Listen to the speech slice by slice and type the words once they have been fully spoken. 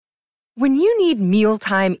When you need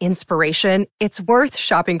mealtime inspiration, it's worth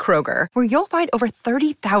shopping Kroger, where you'll find over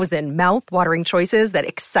 30,000 mouth-watering choices that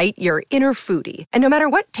excite your inner foodie. And no matter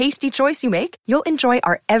what tasty choice you make, you'll enjoy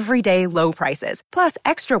our everyday low prices, plus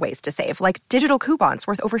extra ways to save, like digital coupons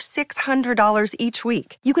worth over $600 each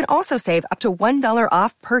week. You can also save up to $1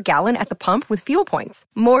 off per gallon at the pump with fuel points.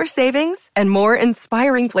 More savings and more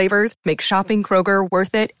inspiring flavors make shopping Kroger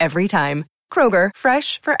worth it every time. Kroger,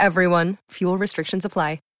 fresh for everyone. Fuel restrictions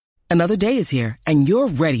apply. Another day is here, and you're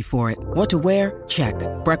ready for it. What to wear? Check.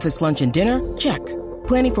 Breakfast, lunch, and dinner? Check.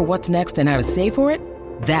 Planning for what's next and how to save for it?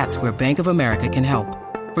 That's where Bank of America can help.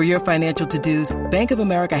 For your financial to-dos, Bank of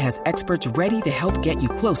America has experts ready to help get you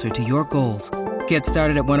closer to your goals. Get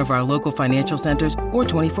started at one of our local financial centers or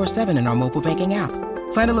 24/7 in our mobile banking app.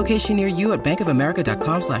 Find a location near you at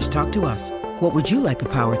bankofamerica.com/talktous. What would you like the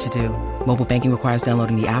power to do? Mobile banking requires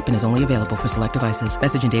downloading the app and is only available for select devices.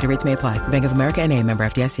 Message and data rates may apply. Bank of America N.A., member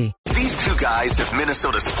FDIC. These two guys have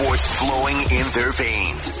Minnesota sports flowing in their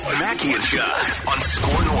veins. Mackey and Judd on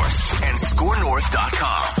Score North and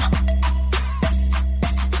ScoreNorth.com.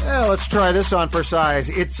 Yeah, let's try this on for size.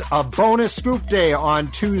 It's a bonus scoop day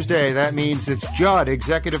on Tuesday. That means it's Judd,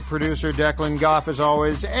 executive producer Declan Goff, as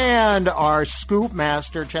always, and our scoop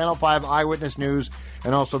master, Channel 5 Eyewitness News,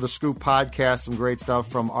 and also the Scoop podcast. Some great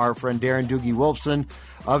stuff from our friend Darren Doogie Wolfson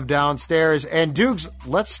of Downstairs. And Dukes,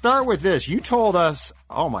 let's start with this. You told us,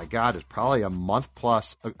 oh my God, it's probably a month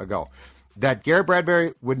plus ago, that Garrett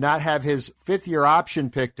Bradbury would not have his fifth-year option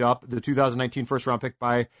picked up, the 2019 first-round pick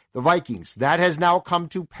by the Vikings. That has now come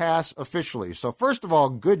to pass officially. So first of all,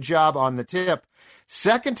 good job on the tip.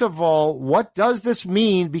 Second of all, what does this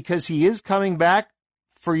mean? Because he is coming back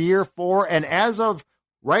for year 4, and as of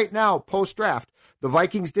right now, post-draft, the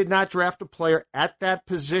Vikings did not draft a player at that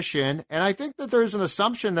position, and I think that there's an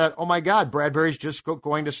assumption that, oh my God, Bradbury's just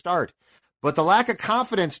going to start. But the lack of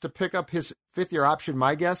confidence to pick up his fifth-year option,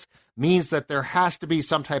 my guess, means that there has to be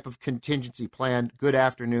some type of contingency plan. Good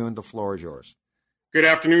afternoon. The floor is yours. Good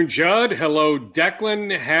afternoon, Judd. Hello,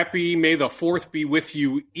 Declan. Happy May the 4th be with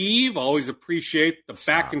you, Eve. Always appreciate the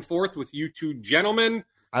back and forth with you two gentlemen.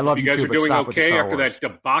 I love you guys too, are doing okay after Wars. that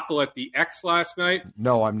debacle at the X last night.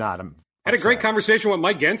 No, I'm not. Had a great conversation with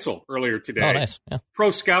Mike Gensel earlier today. Oh, nice. Yeah.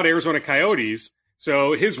 Pro scout Arizona Coyotes.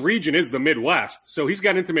 So his region is the Midwest. So he's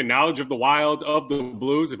got intimate knowledge of the Wild, of the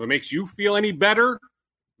Blues. If it makes you feel any better,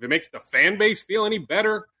 if it makes the fan base feel any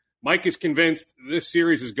better, Mike is convinced this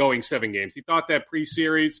series is going 7 games. He thought that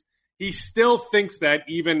pre-series. He still thinks that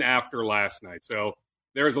even after last night. So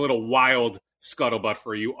there's a little Wild scuttlebutt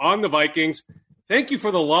for you on the Vikings. Thank you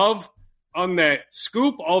for the love on that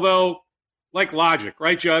scoop, although, like logic,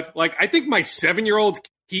 right, Judd? Like, I think my 7-year-old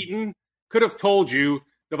Keaton could have told you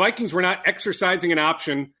the Vikings were not exercising an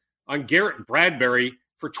option on Garrett Bradbury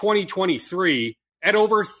for 2023 at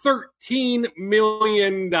over $13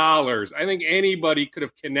 million. I think anybody could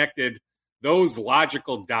have connected those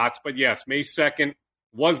logical dots. But yes, May 2nd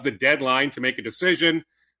was the deadline to make a decision.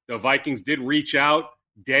 The Vikings did reach out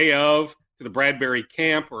day of to the Bradbury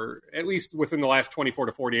camp, or at least within the last 24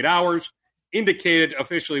 to 48 hours, indicated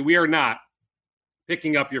officially we are not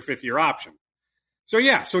picking up your fifth-year option. So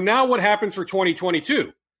now what happens for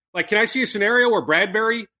 2022? Like, can I see a scenario where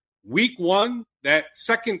Bradbury, week 1, that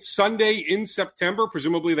second Sunday in September,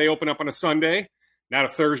 presumably they open up on a Sunday, not a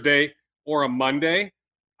Thursday or a Monday.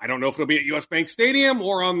 I don't know if it'll be at US Bank Stadium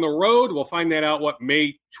or on the road. We'll find that out,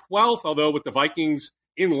 May 12th, although with the Vikings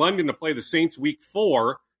in London to play the Saints week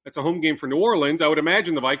 4, that's a home game for New Orleans. I would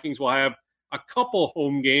imagine the Vikings will have a couple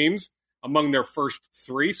home games among their first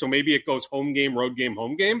 3, so maybe it goes home game, road game,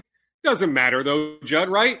 home game. Doesn't matter, though, Judd,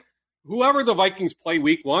 right? Whoever the Vikings play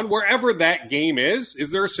week 1, wherever that game is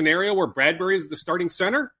there a scenario where Bradbury is the starting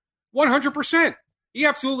center? 100%. He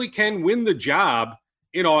absolutely can win the job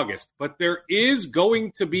in August, but there is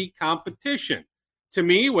going to be competition. To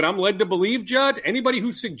me, what I'm led to believe, Judd, anybody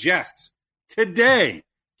who suggests today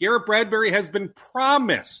Garrett Bradbury has been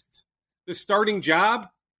promised the starting job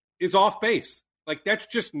is off base. Like, that's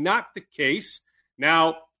just not the case.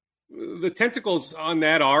 Now, the tentacles on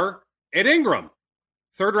that are Ed Ingram,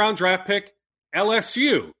 third-round draft pick,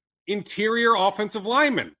 LSU, interior offensive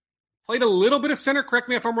lineman. Played a little bit of center, correct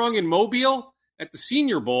me if I'm wrong, in Mobile at the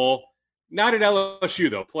Senior Bowl. Not at LSU,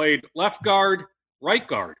 though. Played left guard, right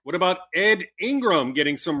guard. What about Ed Ingram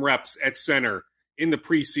getting some reps at center in the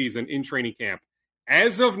preseason, in training camp?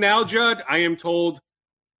 As of now, Judd, I am told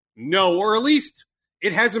no, or at least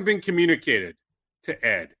it hasn't been communicated to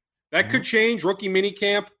Ed. That could change. Rookie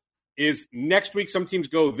minicamp is next week. Some teams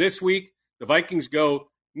go this week. The Vikings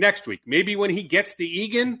go next week. Maybe when he gets to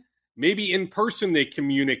Egan, maybe in person they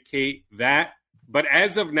communicate that. But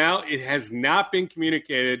as of now, it has not been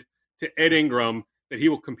communicated to Ed Ingram that he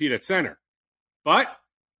will compete at center. But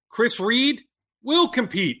Chris Reed will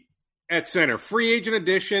compete at center. Free agent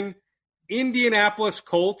addition, Indianapolis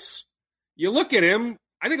Colts. You look at him,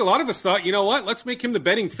 I think a lot of us thought, you know what, let's make him the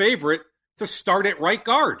betting favorite to start at right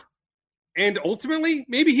guard. And ultimately,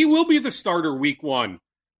 maybe he will be the starter week 1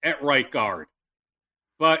 at right guard.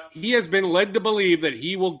 But he has been led to believe that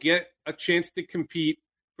he will get a chance to compete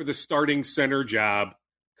for the starting center job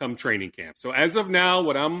come training camp. So as of now,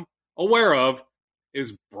 what I'm aware of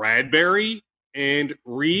is Bradbury and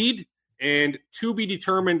Reed and to be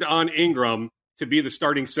determined on Ingram to be the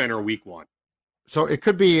starting center week 1. So it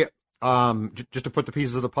could be, just to put the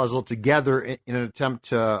pieces of the puzzle together in an attempt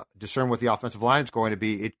to discern what the offensive line is going to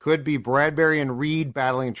be, it could be Bradbury and Reed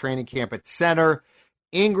battling in training camp at center,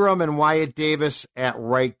 Ingram and Wyatt Davis at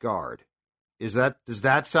right guard. Does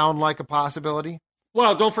that sound like a possibility?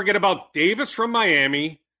 Well, don't forget about Davis from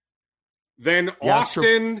Miami, then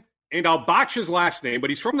Austin, and I'll botch his last name, but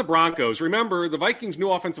he's from the Broncos. Remember, the Vikings' new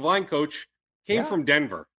offensive line coach came from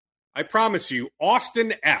Denver. I promise you,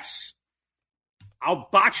 Austin S. I'll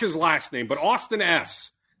botch his last name, but Austin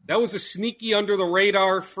S. That was a sneaky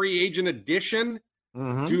under-the-radar free agent addition.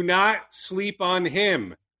 Mm-hmm. Do not sleep on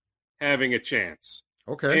him having a chance.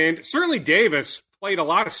 Okay. And certainly Davis played a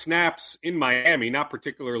lot of snaps in Miami, not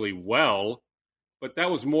particularly well, but that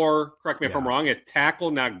was more, correct me if I'm wrong, at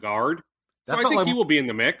tackle, not guard. So I think he will be in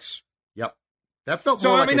the mix. Yep. That felt so,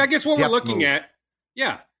 more I like mean, I guess what we're looking move.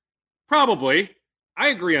 at, probably. I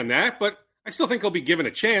agree on that, but I still think he'll be given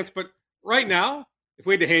a chance. But right now, if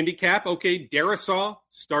we had to handicap, okay, Darisaw,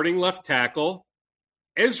 starting left tackle.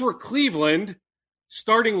 Ezra Cleveland,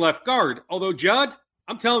 starting left guard. Although, Judd,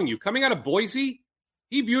 I'm telling you, coming out of Boise,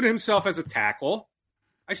 he viewed himself as a tackle.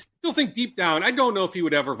 I still think deep down, I don't know if he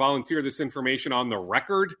would ever volunteer this information on the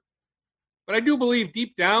record, but I do believe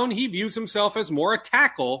deep down he views himself as more a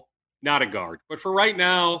tackle, not a guard. But for right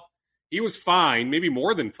now, he was fine, maybe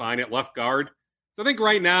more than fine at left guard. So I think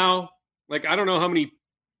right now, like, I don't know how many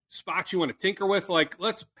spots you want to tinker with. Like,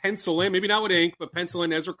 let's pencil in, maybe not with ink, but pencil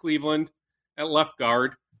in Ezra Cleveland at left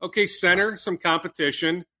guard. Okay, center, some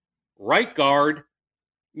competition. Right guard,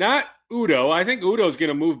 not Udo. I think Udo's going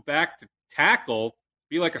to move back to tackle,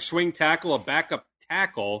 be like a swing tackle, a backup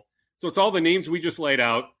tackle. So it's all the names we just laid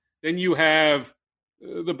out. Then you have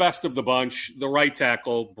the best of the bunch, the right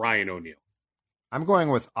tackle, Brian O'Neill. I'm going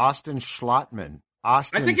with Austin Schlottman. I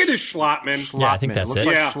think it is Schlottman. Yeah, I think that's Looks it.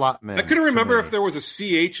 like Yeah. Schlottman. I couldn't remember if there was a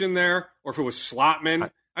CH in there or if it was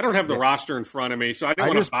Slotman. I don't have the roster in front of me, so I didn't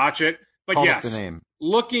want to botch it. But yes, the name.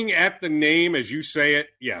 Looking at the name as you say it,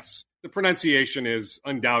 yes, the pronunciation is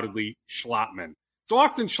undoubtedly Schlottman. So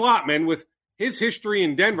Austin Schlottman, with his history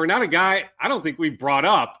in Denver, not a guy I don't think we've brought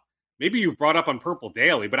up. Maybe you've brought up on Purple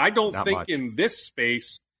Daily, but I don't think in this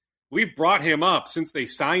space we've brought him up since they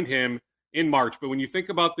signed him in March. But when you think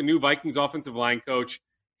about the new Vikings offensive line coach,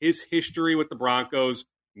 his history with the Broncos,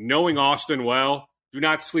 knowing Austin well, do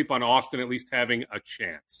not sleep on Austin at least having a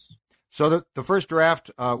chance. So the first draft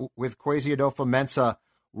with Kwesi Adolfo-Mensah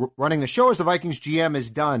running the show as the Vikings GM is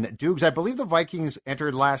done. Dukes, I believe the Vikings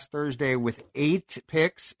entered last Thursday with 8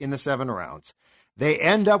 picks in the 7 rounds. They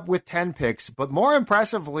end up with 10 picks, but more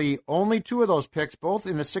impressively, only 2 of those picks, both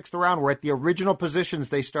in the 6th round, were at the original positions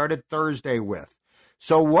they started Thursday with.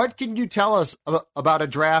 So what can you tell us about a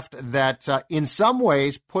draft that in some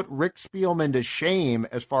ways put Rick Spielman to shame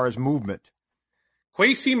as far as movement?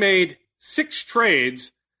 Kwesi made 6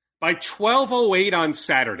 trades by 12:08 on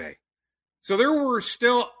Saturday. So there were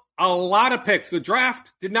still a lot of picks. The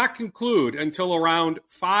draft did not conclude until around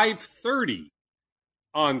 5:30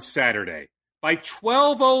 on Saturday. By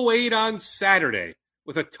 12:08 on Saturday,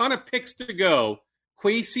 with a ton of picks to go,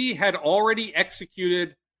 Kwesi had already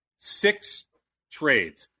executed 6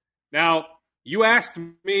 trades. Now, you asked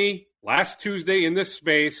me last Tuesday in this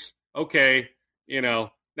space, okay,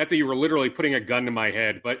 not that you were literally putting a gun to my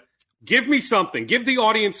head, but give me something. Give the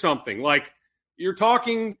audience something. Like, you're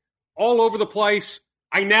talking all over the place.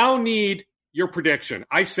 I now need your prediction.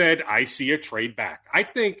 I said, I see a trade back. I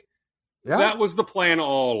think that was the plan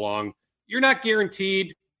all along. You're not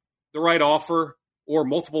guaranteed the right offer or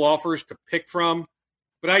multiple offers to pick from,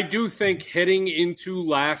 but I do think heading into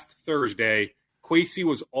last Thursday, Kwesi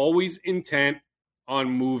was always intent on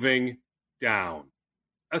moving down,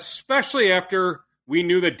 especially after we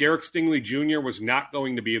knew that Derek Stingley Jr. was not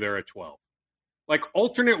going to be there at 12. Like,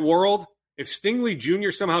 alternate world, if Stingley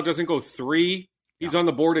Jr. somehow doesn't go 3, he's on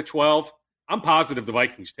the board at 12, I'm positive the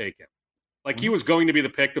Vikings take him. Like, he was going to be the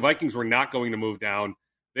pick. The Vikings were not going to move down.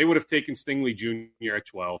 They would have taken Stingley Jr. at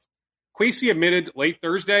 12. Kwesi admitted late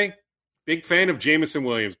Thursday, big fan of Jameson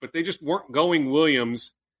Williams, but they just weren't going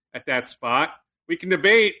Williams at that spot. We can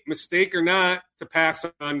debate, mistake or not, to pass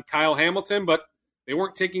on Kyle Hamilton, but they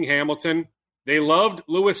weren't taking Hamilton. They loved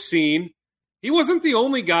Lewis Cine. He wasn't the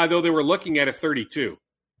only guy, though, they were looking at 32.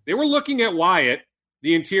 They were looking at Wyatt,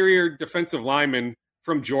 the interior defensive lineman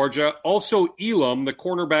from Georgia. Also Elam, the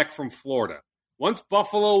cornerback from Florida. Once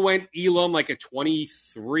Buffalo went Elam like at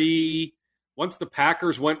 23, once the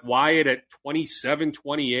Packers went Wyatt at 27,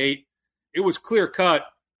 28, it was clear cut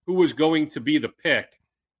who was going to be the pick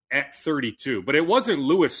at 32. But it wasn't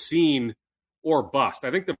Lewis Cine or bust.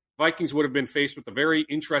 I think the Vikings would have been faced with a very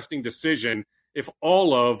interesting decision if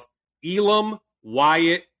all of Elam,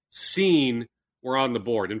 Wyatt, Cine were on the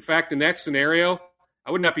board. In fact, in that scenario,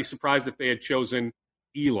 I would not be surprised if they had chosen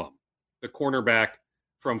Elam, the cornerback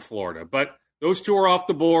from Florida. But those two are off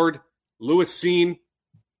the board. Lewis Cine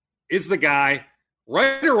is the guy.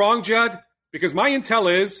 Right or wrong, Judd? Because my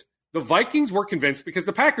intel is the Vikings were convinced, because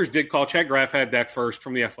the Packers did call, Chad Graff had that first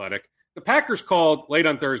from The Athletic. The Packers called late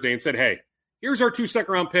on Thursday and said, hey, here's our 2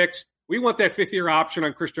 second-round picks. We want that fifth-year option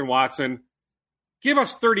on Christian Watson. Give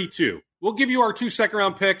us 32. We'll give you our 2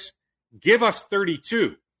 second-round picks. Give us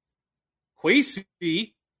 32.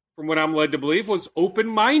 Kwesi, from what I'm led to believe, was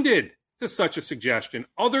open-minded to such a suggestion.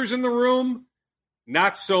 Others in the room,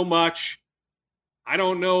 not so much. I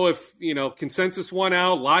don't know if, consensus won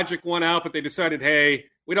out, logic won out, but they decided, hey,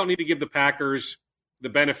 we don't need to give the Packers the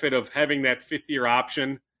benefit of having that fifth-year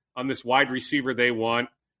option on this wide receiver they want.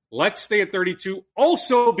 Let's stay at 32.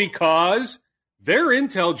 Also because their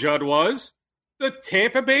intel, Judd, was the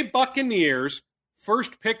Tampa Bay Buccaneers,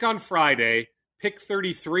 first pick on Friday, pick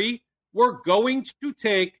 33, were going to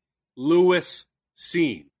take Lewis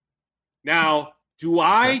Cine. Now, do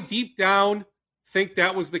I deep down think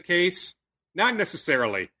that was the case? Not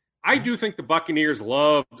necessarily. I do think the Buccaneers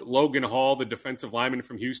loved Logan Hall, the defensive lineman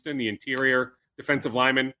from Houston, the interior defensive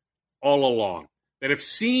lineman, all along. That if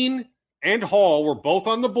Cine and Hall were both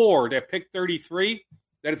on the board at pick 33,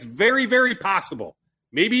 that it's very, very possible,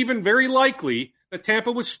 maybe even very likely, that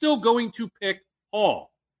Tampa was still going to pick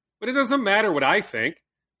Hall. But it doesn't matter what I think.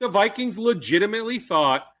 The Vikings legitimately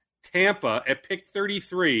thought Tampa at pick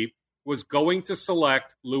 33 was going to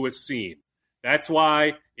select Lewis Cine. That's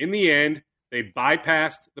why, in the end, they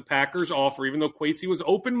bypassed the Packers' offer, even though Kwesi was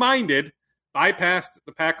open-minded, bypassed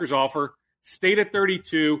the Packers' offer, stayed at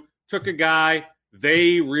 32, took a guy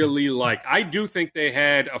they really like. I do think they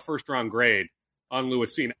had a first-round grade on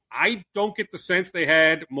Lewis Cine. I don't get the sense they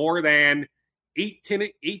had more than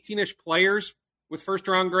 18-ish players with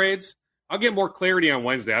first-round grades. I'll get more clarity on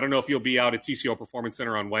Wednesday. I don't know if you'll be out at TCO Performance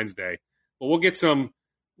Center on Wednesday, but we'll get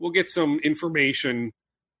some information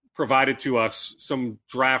provided to us, some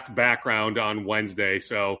draft background on Wednesday.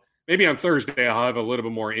 So maybe on Thursday I'll have a little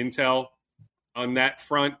bit more intel on that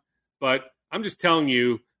front. But I'm just telling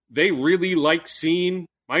you, they really like Cine.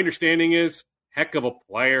 My understanding is, heck of a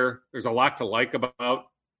player. There's a lot to like about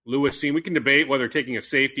Lewis Cine. We can debate whether taking a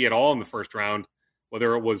safety at all in the first round,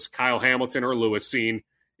 whether it was Kyle Hamilton or Lewis Cine,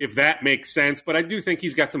 if that makes sense. But I do think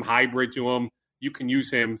he's got some hybrid to him. You can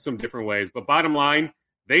use him some different ways. But bottom line,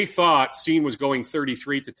 they thought Cine was going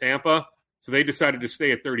 33 to Tampa, so they decided to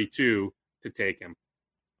stay at 32 to take him.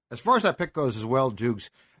 As far as that pick goes as well, Dukes,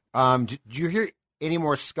 did you hear any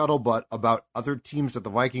more scuttlebutt about other teams that the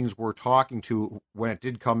Vikings were talking to when it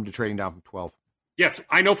did come to trading down from 12? Yes,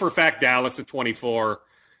 I know for a fact Dallas at 24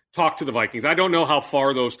 talked to the Vikings. I don't know how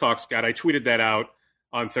far those talks got. I tweeted that out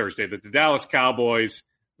on Thursday, that the Dallas Cowboys,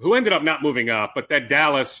 who ended up not moving up, but that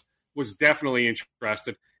Dallas was definitely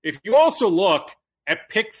interested. If you also look at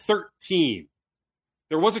pick 13,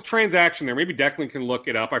 there was a transaction there. Maybe Declan can look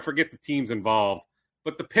it up. I forget the teams involved.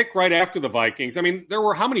 But the pick right after the Vikings, I mean, there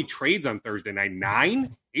were how many trades on Thursday night?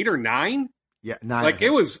 9? 8 or 9? Yeah, 9. Like,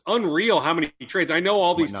 it was unreal how many trades. I know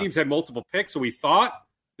all these teams had multiple picks, so we thought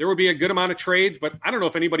there would be a good amount of trades, but I don't know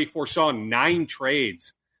if anybody foresaw 9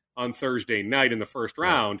 trades on Thursday night in the first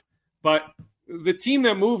round. But the team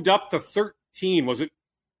that moved up to 13, was it?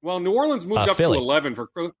 Well, New Orleans moved up Philly. to 11 for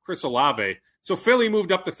Chris Olave. So Philly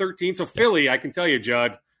moved up to 13. So Philly, I can tell you,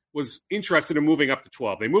 Judd, was interested in moving up to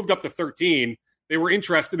 12. They moved up to 13. They were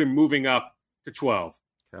interested in moving up to 12.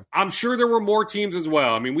 Okay. I'm sure there were more teams as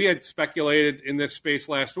well. I mean, we had speculated in this space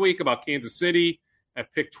last week about Kansas City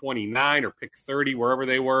at pick 29 or pick 30, wherever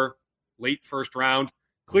they were, late first round.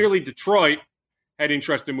 Clearly, Detroit had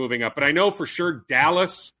interest in moving up. But I know for sure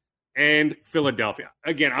Dallas and Philadelphia.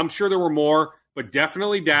 Again, I'm sure there were more, but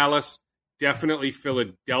definitely Dallas, definitely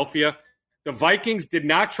Philadelphia. The Vikings did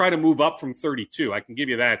not try to move up from 32. I can give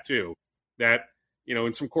you that, too. That,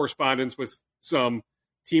 in some correspondence with some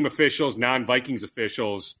team officials, non-Vikings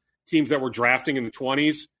officials, teams that were drafting in the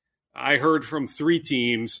 20s, I heard from 3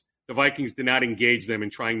 teams the Vikings did not engage them in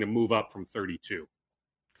trying to move up from 32.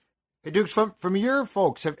 Hey, Dukes, from your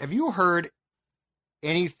folks, have you heard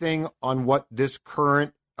anything on what this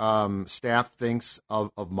current staff thinks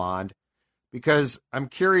of Mond? Because I'm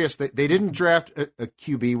curious that they didn't draft a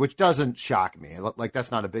QB, which doesn't shock me. Like,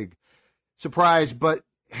 that's not a big surprise. But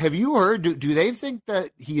have you heard? Do they think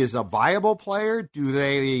that he is a viable player? Do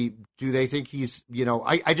they think he's,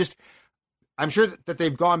 I'm sure that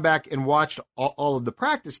they've gone back and watched all of the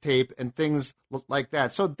practice tape and things like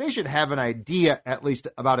that. So they should have an idea at least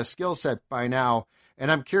about a skill set by now.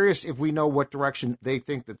 And I'm curious if we know what direction they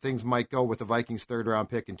think that things might go with the Vikings' third-round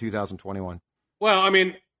pick in 2021. Well, I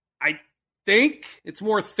mean, I think it's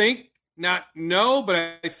more think, not know, but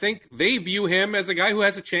I think they view him as a guy who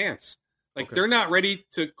has a chance. Like, okay. They're not ready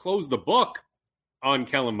to close the book on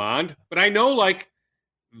Kellen Mond, but I know, like,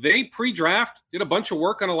 they pre-draft did a bunch of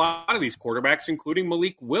work on a lot of these quarterbacks, including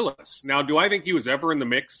Malik Willis. Now, do I think he was ever in the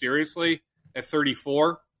mix, seriously, at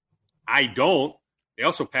 34? I don't. They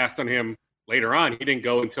also passed on him later on. He didn't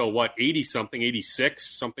go until, 80-something,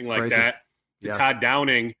 86, something like Crazy. that, to Yes. Todd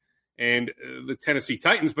Downing and the Tennessee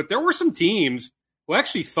Titans. But there were some teams who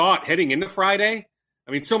actually thought heading into Friday,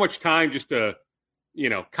 I mean, so much time just to,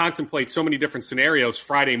 contemplate so many different scenarios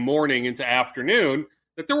Friday morning into afternoon,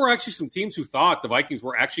 that there were actually some teams who thought the Vikings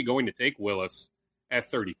were actually going to take Willis at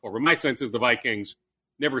 34. But my sense is the Vikings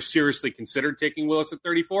never seriously considered taking Willis at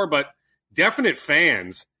 34, but definite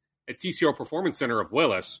fans at TCO Performance Center of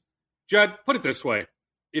Willis. Judd, put it this way.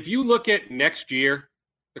 If you look at next year,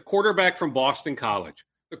 the quarterback from Boston College,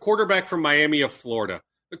 the quarterback from Miami of Florida,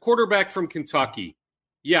 the quarterback from Kentucky,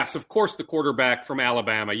 yes, of course, the quarterback from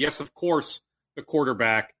Alabama, yes, of course, the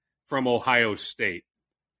quarterback from Ohio State.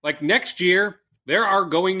 Like next year, there are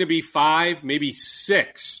going to be 5, maybe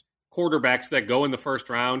 6 quarterbacks that go in the first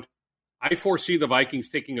round. I foresee the Vikings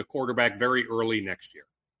taking a quarterback very early next year.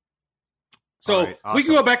 So right, awesome. We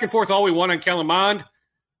can go back and forth all we want on Kellen Mond.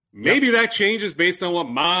 Maybe that changes based on what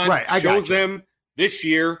Mond shows them this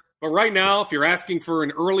year. But right now, if you're asking for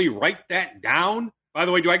an early write that down, by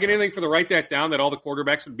the way, do I get anything for the write that down that all the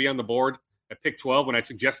quarterbacks would be on the board at pick 12 when I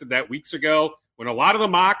suggested that weeks ago? When a lot of the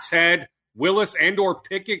mocks had Willis and or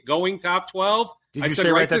Pickett going top 12, Did I you said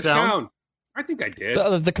say write write that this down? I think I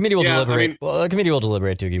did. The committee will deliberate. The committee will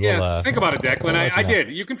deliberate, Doogie. Yeah, think about it, Declan. I did.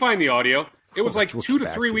 You can find the audio. It was like 2 to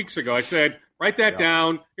 3 weeks ago. I said, write that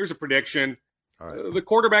down. Here's a prediction. All right. The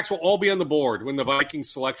quarterbacks will all be on the board when the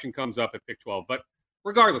Vikings selection comes up at pick 12. But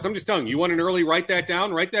regardless, I'm just telling you want an early write that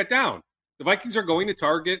down? Write that down. The Vikings are going to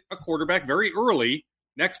target a quarterback very early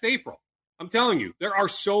next April. I'm telling you, there are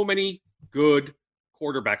so many good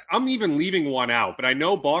quarterbacks. I'm even leaving one out, but I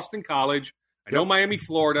know Boston College. I know Miami,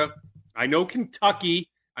 Florida. I know Kentucky.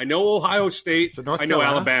 I know Ohio State. So North I know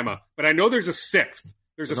Carolina? Alabama. But I know there's a 6th.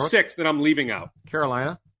 There's a 6th that I'm leaving out.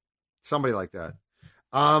 Carolina? Somebody like that.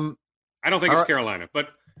 I don't think it's Carolina. But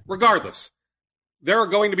regardless, there are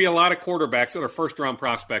going to be a lot of quarterbacks that are first-round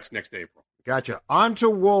prospects next April. Gotcha. On to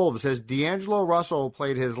Wolves. As D'Angelo Russell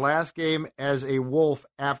played his last game as a Wolf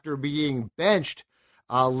after being benched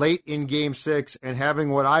late in Game 6 and having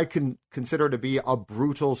what I can consider to be a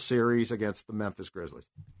brutal series against the Memphis Grizzlies.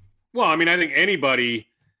 Well, I mean, I think anybody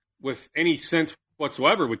with any sense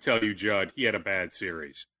whatsoever would tell you, Judd, he had a bad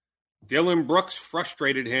series. Dylan Brooks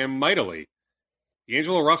frustrated him mightily.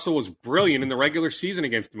 D'Angelo Russell was brilliant in the regular season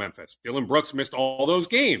against Memphis. Dylan Brooks missed all those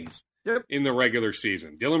games in the regular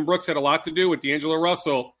season. Dylan Brooks had a lot to do with D'Angelo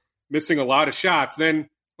Russell missing a lot of shots. Then,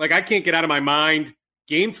 I can't get out of my mind,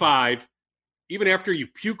 Game 5, even after you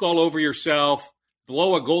puke all over yourself,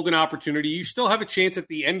 blow a golden opportunity, you still have a chance at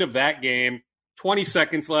the end of that game. 20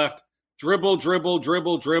 seconds left. Dribble.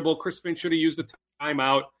 Chris Finch should have used the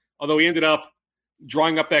timeout, although he ended up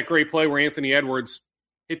drawing up that great play where Anthony Edwards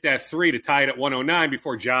hit that 3 to tie it at 109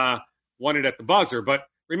 before Ja won it at the buzzer. But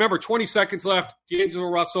remember, 20 seconds left. D'Angelo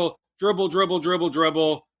Russell,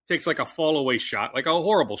 dribble, takes like a fall-away shot, like a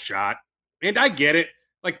horrible shot. And I get it.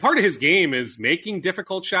 Part of his game is making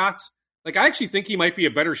difficult shots. I actually think he might be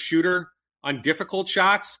a better shooter on difficult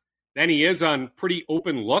shots than he is on pretty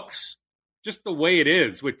open looks. Just the way it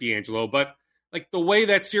is with D'Angelo. But, the way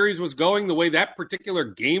that series was going, the way that particular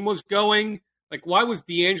game was going, why was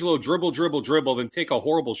D'Angelo dribble, then take a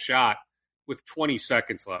horrible shot with 20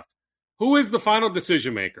 seconds left? Who is the final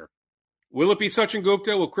decision maker? Will it be Sachin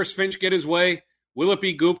Gupta? Will Chris Finch get his way? Will it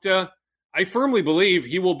be Gupta? I firmly believe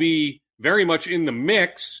he will be very much in the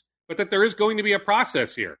mix, but that there is going to be a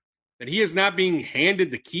process here. That he is not being handed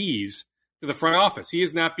the keys to the front office. He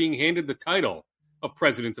is not being handed the title of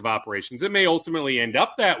president of operations. It may ultimately end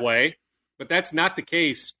up that way, but that's not the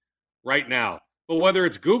case right now. But whether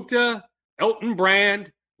it's Gupta, Elton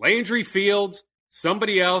Brand, Landry Fields,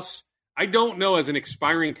 somebody else, I don't know as an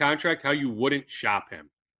expiring contract how you wouldn't shop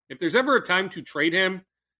him. If there's ever a time to trade him,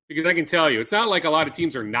 because I can tell you, it's not like a lot of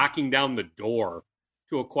teams are knocking down the door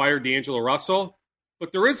to acquire D'Angelo Russell,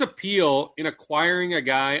 but there is appeal in acquiring a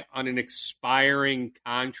guy on an expiring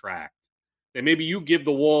contract. That maybe you give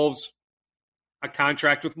the Wolves a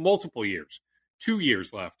contract with multiple years, 2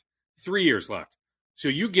 years left, 3 years left. So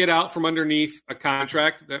you get out from underneath a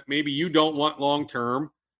contract that maybe you don't want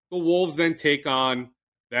long-term. The Wolves then take on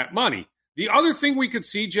that money. The other thing we could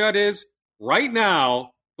see, Judd, is right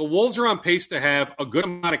now, the Wolves are on pace to have a good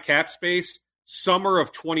amount of cap space summer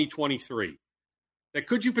of 2023. That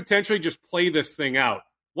could you potentially just play this thing out?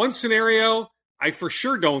 One scenario I for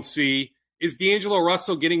sure don't see is D'Angelo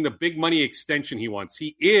Russell getting the big money extension he wants.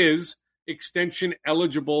 He is extension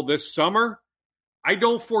eligible this summer. I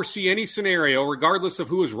don't foresee any scenario, regardless of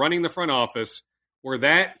who is running the front office, where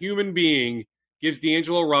that human being gives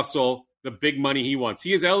D'Angelo Russell the big money he wants.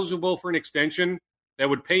 He is eligible for an extension that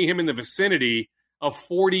would pay him in the vicinity of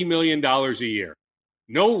 $40 million a year.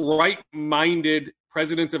 No right-minded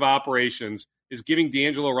president of operations is giving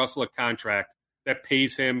D'Angelo Russell a contract that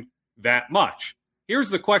pays him that much. Here's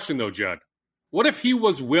the question, though, Judd. What if he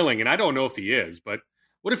was willing, and I don't know if he is, but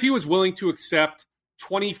what if he was willing to accept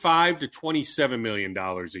 $25 to $27 million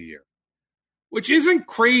a year? Which isn't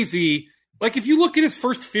crazy. Like, if you look at his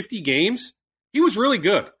first 50 games, he was really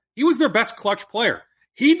good. He was their best clutch player.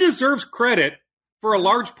 He deserves credit for a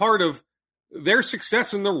large part of their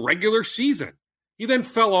success in the regular season. He then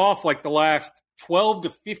fell off like the last 12 to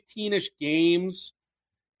 15-ish games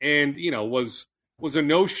and, was a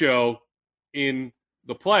no-show in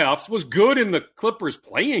the playoffs, was good in the Clippers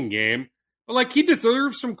playing game, but, he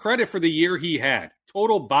deserves some credit for the year he had.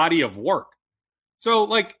 Total body of work.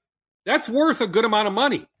 So, that's worth a good amount of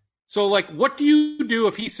money. So, what do you do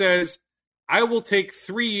if he says, I will take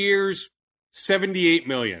 3 years, $78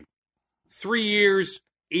 million, 3 years,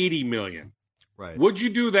 $80 million? Right. Would you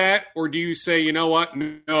do that, or do you say, you know what,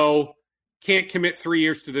 no, can't commit 3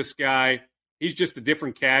 years to this guy. He's just a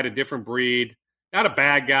different cat, a different breed. Not a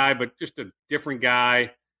bad guy, but just a different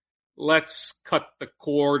guy. Let's cut the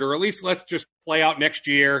cord, or at least let's just play out next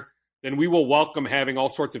year. Then we will welcome having all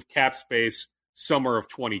sorts of cap space summer of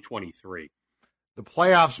 2023. The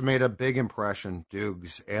playoffs made a big impression,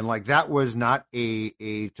 Dukes, and that was not a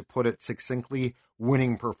to put it succinctly,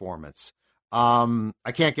 winning performance.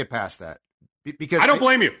 I can't get past that because I don't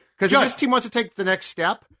blame you. Because if this team wants to take the next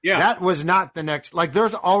step, that was not the next.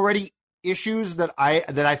 There's already issues that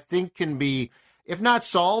I think can be, if not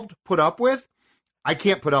solved, put up with. I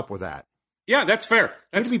can't put up with that. Yeah, that's fair.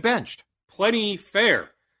 That's to be benched. Plenty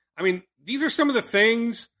fair. I mean, these are some of the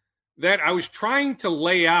things that I was trying to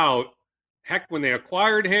lay out. Heck, when they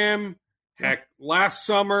acquired him, heck, last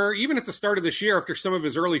summer, even at the start of this year after some of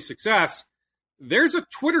his early success, there's a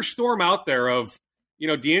Twitter storm out there of,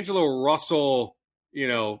 D'Angelo Russell,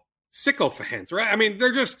 sicko fans, right? I mean,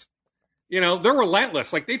 they're just, they're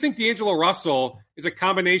relentless. They think D'Angelo Russell is a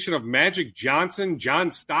combination of Magic Johnson,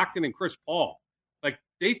 John Stockton, and Chris Paul.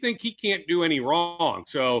 They think he can't do any wrong.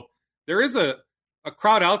 So there is a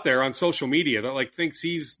crowd out there on social media that thinks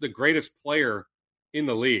he's the greatest player in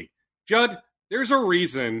the league. Judd, there's a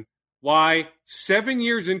reason why 7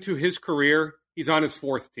 years into his career, he's on his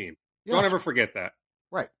fourth team. Yes. Don't ever forget that.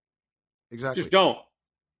 Right. Exactly. Just don't.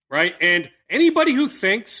 Right? And anybody who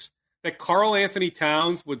thinks that Karl Anthony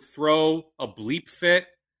Towns would throw a bleep fit,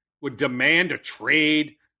 would demand a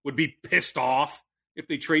trade, would be pissed off if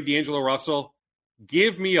they trade D'Angelo Russell,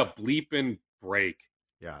 give me a bleeping break.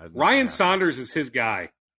 Yeah, Ryan Saunders is his guy.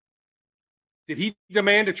 Did he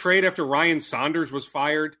demand a trade after Ryan Saunders was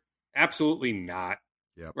fired? Absolutely not.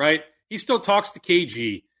 Yep. Right? He still talks to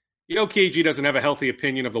KG. KG doesn't have a healthy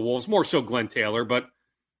opinion of the Wolves, more so Glenn Taylor, but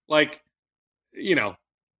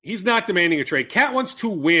he's not demanding a trade. Cat wants to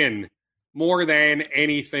win more than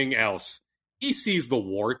anything else. He sees the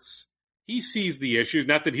warts. He sees the issues.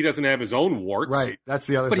 Not that he doesn't have his own warts. Right. That's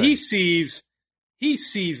the other thing. But he sees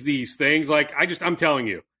these things. I'm telling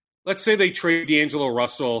you, let's say they trade D'Angelo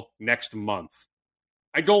Russell next month.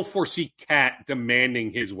 I don't foresee Cat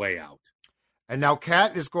demanding his way out. And now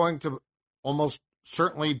Cat is going to almost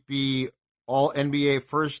certainly be all NBA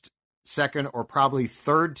first, second, or probably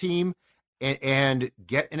third team and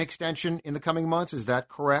get an extension in the coming months. Is that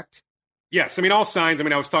correct? Yes. All signs.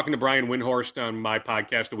 I was talking to Brian Windhorst on my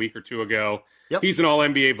podcast a week or two ago. Yep. He's an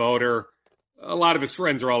all-NBA voter. A lot of his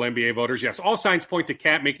friends are all NBA voters. Yes, all signs point to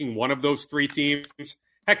Cat making one of those three teams.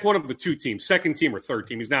 Heck, one of the two teams, second team or third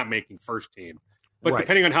team. He's not making first team. But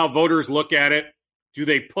Depending on how voters look at it, do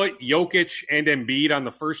they put Jokic and Embiid on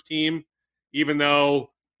the first team, even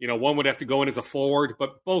though, One would have to go in as a forward,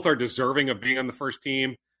 but both are deserving of being on the first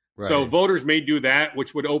team. Right. So voters may do that,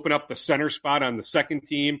 which would open up the center spot on the second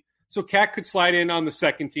team. So Cat could slide in on the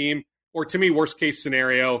second team, or to me, worst case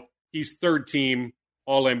scenario, he's third team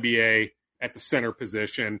All-NBA at the center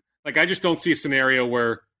position. Like, I just don't see a scenario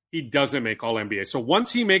where he doesn't make All-NBA. So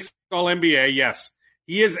once he makes All-NBA, yes,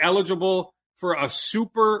 he is eligible for a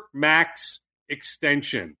super max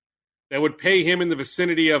extension that would pay him in the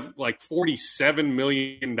vicinity of like $47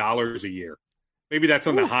 million a year. Maybe that's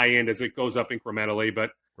on the high end as it goes up incrementally,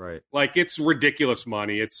 but right. Like, it's ridiculous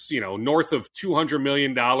money. It's, north of $200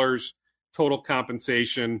 million total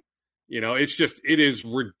compensation. It is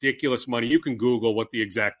ridiculous money. You can Google what the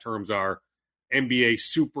exact terms are. NBA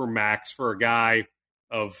super max for a guy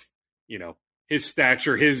of, his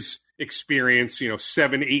stature, his experience,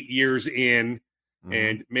 7-8 years in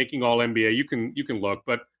and making all NBA. You can look,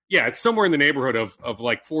 but yeah, it's somewhere in the neighborhood of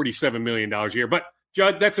like $47 million a year. But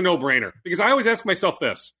Judd, that's a no-brainer, because I always ask myself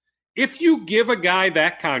this. If you give a guy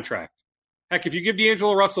that contract, heck, if you give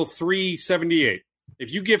D'Angelo Russell $378,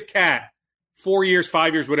 if you give Cat 4 years,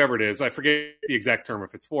 5 years, whatever it is, I forget the exact term,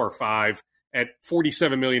 if it's 4 or 5, at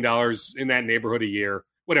 $47 million in that neighborhood a year,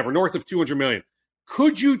 whatever, north of $200 million,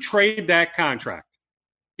 could you trade that contract?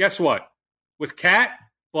 Guess what? With Cat,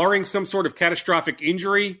 barring some sort of catastrophic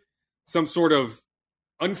injury, some sort of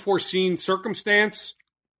unforeseen circumstance,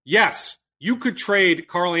 yes, you could trade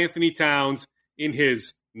Karl Anthony Towns in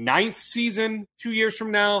his 9th season 2 years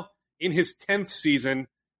from now, in his 10th season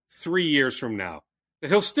 3 years from now. That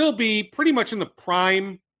he'll still be pretty much in the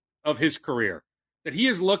prime of his career. That he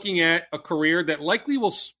is looking at a career that likely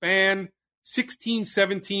will span 16,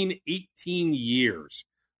 17, 18 years.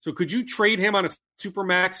 So could you trade him on a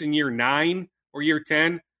Supermax in year 9 or year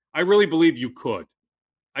 10? I really believe you could.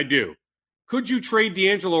 I do. Could you trade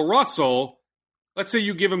D'Angelo Russell? Let's say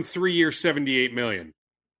you give him 3 years, $78 million.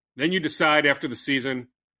 Then you decide after the season,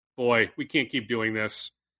 boy, we can't keep doing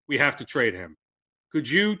this. We have to trade him. Could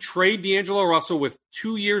you trade D'Angelo Russell with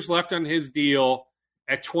 2 years left on his deal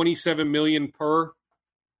at $27 million per?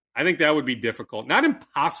 I think that would be difficult. Not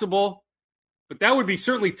impossible, but that would be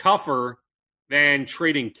certainly tougher than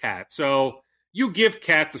trading Cat. So you give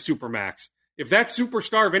Cat the Supermax. If that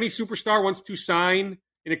superstar, if any superstar wants to sign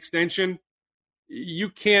an extension, you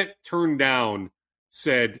can't turn down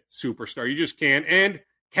said superstar. You just can't. And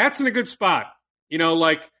Cat's in a good spot.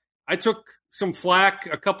 I took some flack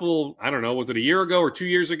a couple, I don't know, was it a year ago or 2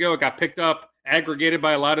 years ago? It got picked up, aggregated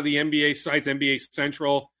by a lot of the NBA sites, NBA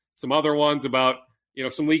Central, some other ones about,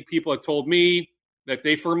 some league people had told me that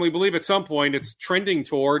they firmly believe at some point it's trending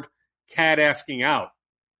toward Cat asking out.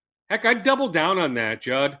 Heck, I'd double down on that,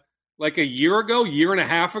 Judd. Like a year ago, year and a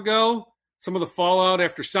half ago, some of the fallout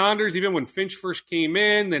after Saunders, even when Finch first came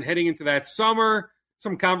in, then heading into that summer,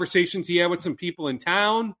 some conversations he had with some people in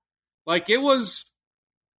town. Like, it was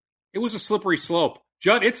a slippery slope.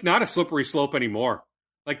 Judd, it's not a slippery slope anymore.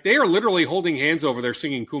 Like, they are literally holding hands over there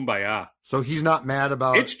singing Kumbaya. So he's not mad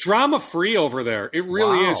about it? It's drama-free over there. It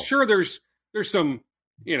really is. Sure, there's some,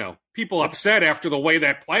 people upset after the way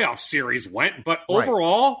that playoff series went, but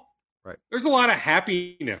overall, there's a lot of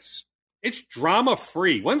happiness. It's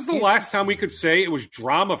drama-free. When's the last time we could say it was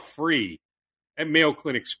drama-free at Mayo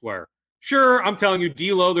Clinic Square? Sure, I'm telling you,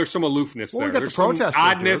 D-Lo, there's some aloofness there. We got there's the protesters, some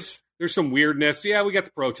oddness. Dude. There's some weirdness. Yeah, we got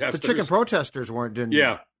the protesters. The chicken protesters didn't.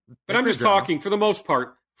 Yeah. But I'm just talking, for the most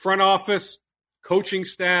part, front office, coaching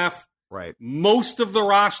staff, most of the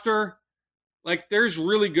roster, like, there's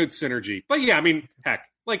really good synergy. But, yeah, I mean, heck,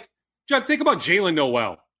 like, Judd, think about Jalen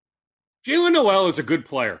Noel. Jalen Noel is a good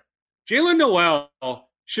player. Jalen Noel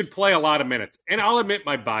should play a lot of minutes. And I'll admit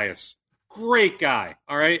my bias. Great guy,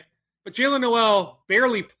 all right? But Jalen Noel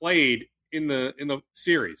barely played in the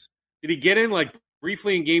series. Did he get in, like,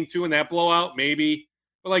 briefly in Game 2 in that blowout? Maybe.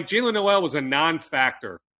 But, like, Jalen Noel was a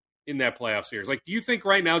non-factor in that playoff series. Like, do you think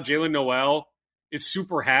right now Jalen Noel is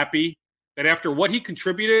super happy that after what he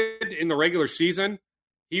contributed in the regular season,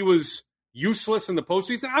 he was useless in the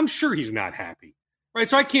postseason? I'm sure he's not happy, right?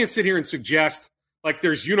 So I can't sit here and suggest, like,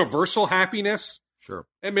 there's universal happiness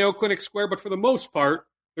at Mayo Clinic Square, but for the most part,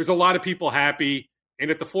 there's a lot of people happy,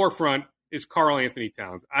 and at the forefront is Karl Anthony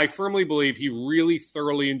Towns. I firmly believe he really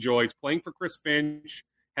thoroughly enjoys playing for Chris Finch,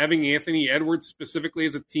 having Anthony Edwards specifically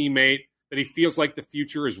as a teammate, that he feels like the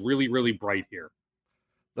future is really, really bright here.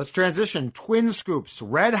 Let's transition. Twin scoops.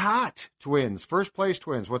 Red hot Twins. First place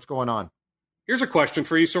Twins. What's going on? Here's a question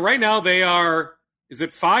for you. So right now they are, is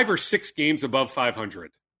it 5 or 6 games above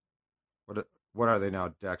 500? What are they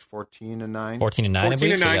now, Dax? 14-9? 14-9, I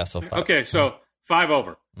believe. So, yeah, so 5. Okay, so 5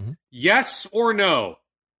 over. Mm-hmm. Yes or no,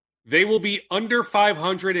 they will be under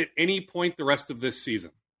 500 at any point the rest of this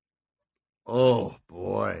season? Oh,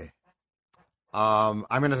 boy. I'm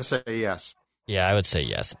going to say yes. Yeah, I would say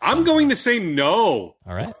yes. I'm going to say no.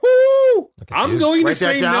 All right. I'm going to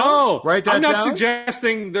say no. Write that I'm not down?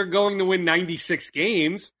 suggesting they're going to win 96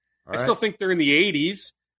 games. All I still think they're in the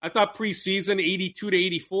 80s. I thought preseason 82 to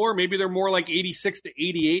 84. Maybe they're more like 86 to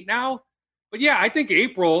 88 now. But yeah, I think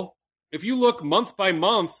April, if you look month by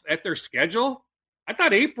month at their schedule, I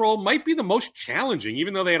thought April might be the most challenging,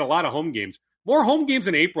 even though they had a lot of home games. More home games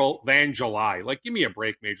in April than July. Like, give me a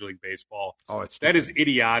break, Major League Baseball. Oh, that is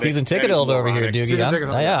idiotic. Season ticket holder over here,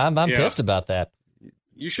 Doogie. I'm pissed about that.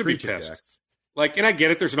 You should be pissed. Like, and I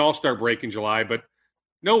get it. There's an All-Star break in July, but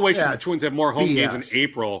no way should the Twins have more home games in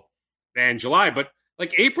April than July. But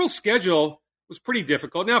like, April's schedule was pretty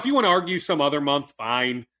difficult. Now, if you want to argue some other month,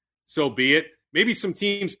 fine, so be it. Maybe some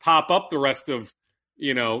teams pop up the rest of,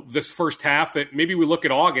 this first half that maybe we look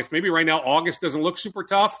at August. Maybe right now August doesn't look super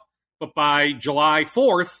tough, but by July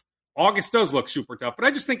 4th, August does look super tough. But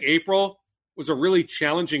I just think April was a really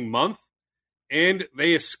challenging month, and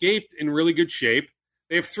they escaped in really good shape.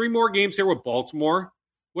 They have 3 more games here with Baltimore.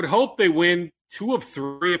 Would hope they win 2 of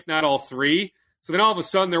 3, if not all 3. So then all of a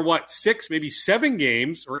sudden they're, 6, maybe 7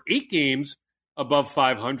 games or 8 games above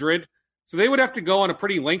 500. So they would have to go on a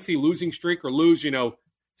pretty lengthy losing streak or lose,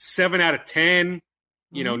 7 out of 10,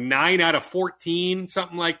 9 out of 14,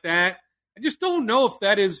 something like that. I just don't know if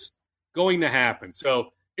that is going to happen. So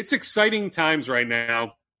it's exciting times right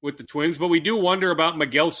now with the Twins, but we do wonder about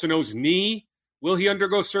Miguel Sano's knee. Will he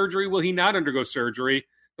undergo surgery? Will he not undergo surgery?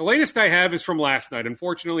 The latest I have is from last night.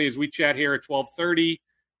 Unfortunately, as we chat here at 12:30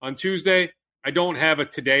 on Tuesday, I don't have a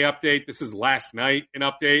today update. This is last night an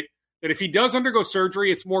update. That if he does undergo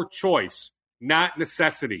surgery, it's more choice, not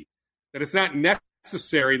necessity. That it's not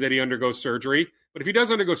necessary that he undergo surgery. But if he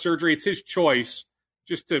does undergo surgery, it's his choice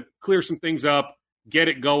just to clear some things up, get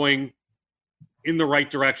it going in the right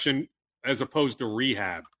direction as opposed to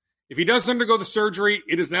rehab. If he does undergo the surgery,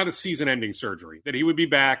 it is not a season-ending surgery, that he would be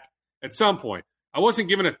back at some point. I wasn't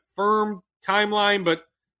given a firm timeline, but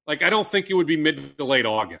I don't think it would be mid to late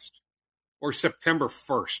August or September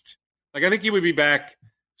 1st. I think he would be back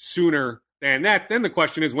sooner than that. Then the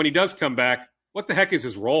question is, when he does come back, what the heck is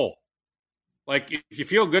his role? If you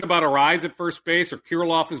feel good about Arise at first base or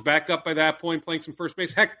Kirilloff is back up by that point playing some first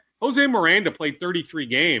base, heck, Jose Miranda played 33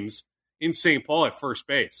 games in St. Paul at first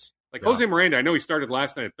base. Jose Miranda, I know he started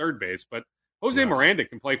last night at third base, but Jose Miranda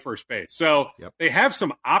can play first base. So they have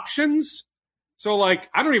some options. So, I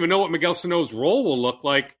don't even know what Miguel Sano's role will look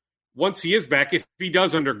like once he is back, if he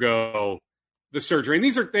does undergo the surgery. And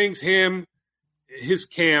these are things his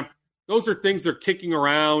camp, those are things they're kicking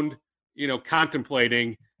around,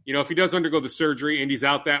 contemplating. If he does undergo the surgery and he's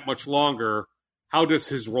out that much longer, how does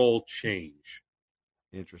his role change?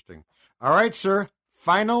 Interesting. All right, sir.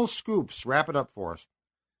 Final scoops. Wrap it up for us.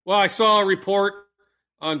 Well, I saw a report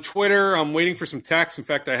on Twitter. I'm waiting for some text. In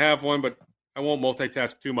fact, I have one, but I won't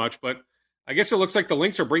multitask too much. But I guess it looks like the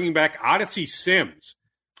Lynx are bringing back Odyssey Sims.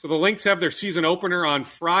 So the Lynx have their season opener on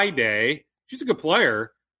Friday. She's a good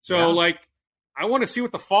player. So, I want to see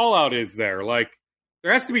what the fallout is there.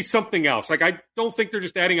 There has to be something else. I don't think they're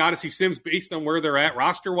just adding Odyssey Sims based on where they're at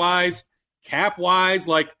roster-wise, cap-wise.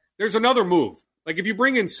 There's another move. If you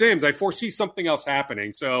bring in Sims, I foresee something else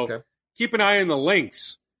happening. So keep an eye on the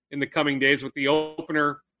Lynx in the coming days with the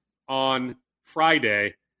opener on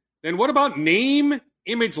Friday. Then what about name,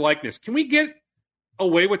 image, likeness? Can we get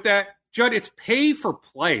away with that? Judd, it's pay for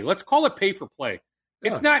play. Let's call it pay for play.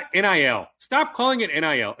 Yeah. It's not NIL. Stop calling it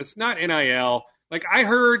NIL. It's not NIL. I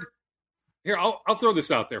heard... Here, I'll throw this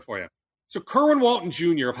out there for you. So Kerwin Walton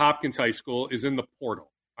Jr. of Hopkins High School is in the portal,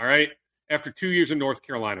 all right, after 2 years in North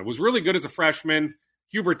Carolina. Was really good as a freshman.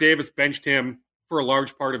 Hubert Davis benched him for a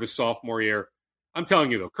large part of his sophomore year. I'm telling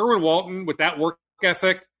you, though, Kerwin Walton, with that work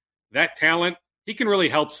ethic, that talent, he can really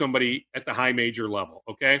help somebody at the high major level,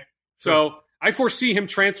 okay? Sure. So I foresee him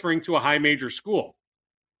transferring to a high major school.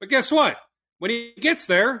 But guess what? When he gets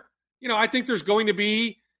there, I think there's going to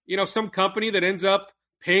be, some company that ends up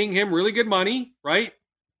paying him really good money, right,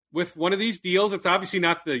 with one of these deals. It's obviously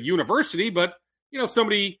not the university, but,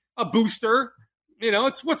 somebody, a booster.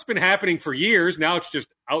 It's what's been happening for years. Now it's just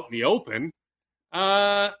out in the open.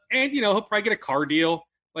 And, he'll probably get a car deal.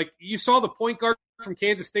 You saw the point guard from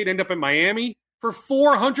Kansas State end up in Miami for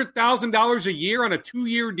 $400,000 a year on a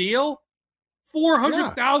 2-year deal.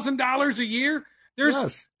 $400,000 a year.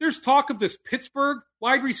 There's talk of this Pittsburgh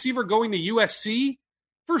wide receiver going to USC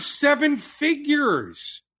for 7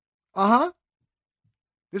 figures.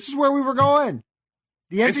 This is where we were going.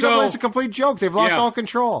 The NCAA is a complete joke. They've lost all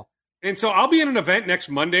control. And so I'll be in an event next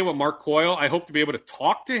Monday with Mark Coyle. I hope to be able to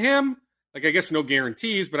talk to him. I guess no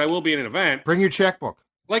guarantees, but I will be in an event. Bring your checkbook.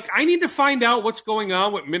 Like, I need to find out what's going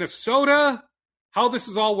on with Minnesota, how this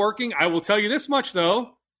is all working. I will tell you this much,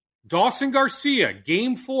 though. Dawson Garcia,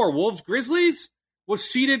 Game 4, Wolves-Grizzlies, was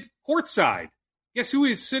seated courtside. Guess who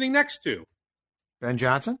he's sitting next to? Ben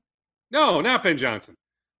Johnson? No, not Ben Johnson.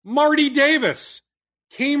 Marty Davis.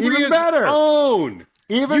 Cambria's own.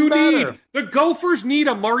 Even better. The Gophers need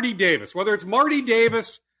a Marty Davis, whether it's Marty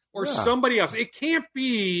Davis or somebody else. It can't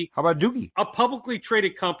be how about Doogie? A publicly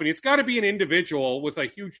traded company. It's got to be an individual with a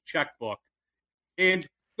huge checkbook. And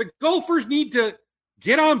the Gophers need to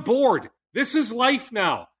get on board. This is life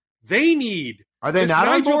now. They need. Are they not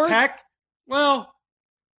on board? Peck, well,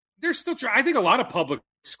 they're still trying. I think a lot of public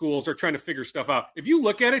schools are trying to figure stuff out. If you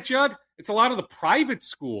look at it, Judd, it's a lot of the private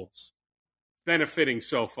schools benefiting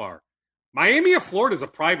so far. Miami of Florida is a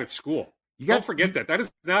private school. Don't forget that. That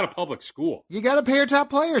is not a public school. You got to pay your top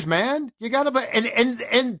players, man. You got to,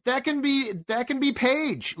 and that can be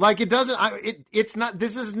Page. Like, it doesn't. It's not.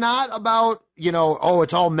 This is not about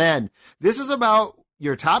it's all men. This is about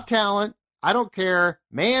your top talent. I don't care,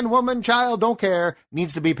 man, woman, child, don't care.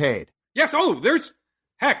 Needs to be paid. Yes. Oh,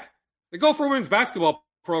 the Gopher women's basketball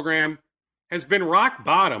program has been rock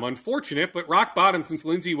bottom. Unfortunate, but rock bottom since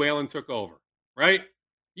Lindsay Whalen took over. Right.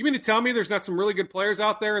 You mean to tell me there's not some really good players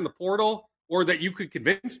out there in the portal, or that you could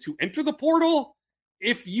convince to enter the portal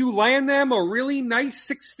if you land them a really nice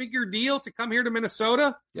 6-figure deal to come here to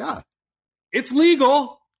Minnesota? Yeah. It's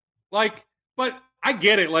legal. But I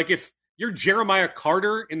get it. Like, if you're Jeremiah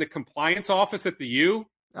Carter in the compliance office at the U,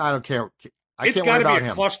 I don't care. It's got to be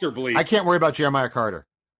a cluster bleed. I can't worry about Jeremiah Carter.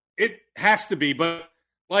 It has to be, but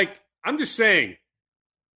I'm just saying,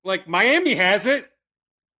 Miami has it.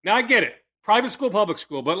 Now I get it. Private school, public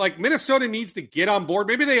school. But, Minnesota needs to get on board.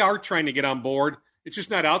 Maybe they are trying to get on board. It's just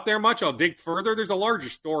not out there much. I'll dig further. There's a larger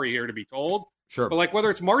story here to be told. Sure. But, whether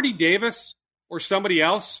it's Marty Davis or somebody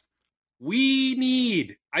else,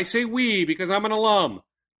 I say we because I'm an alum,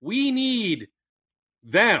 we need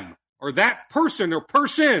them or that person or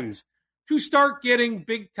persons to start getting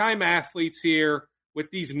big-time athletes here with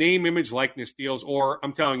these name, image, likeness deals. Or,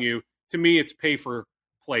 I'm telling you, to me, it's pay for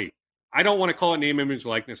play. I don't want to call it name, image,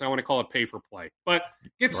 likeness. I want to call it pay for play. But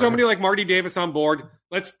get somebody like Marty Davis on board.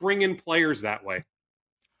 Let's bring in players that way.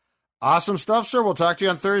 Awesome stuff, sir. We'll talk to you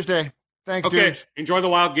on Thursday. Thanks, dudes. Enjoy the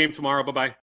Wild game tomorrow. Bye-bye.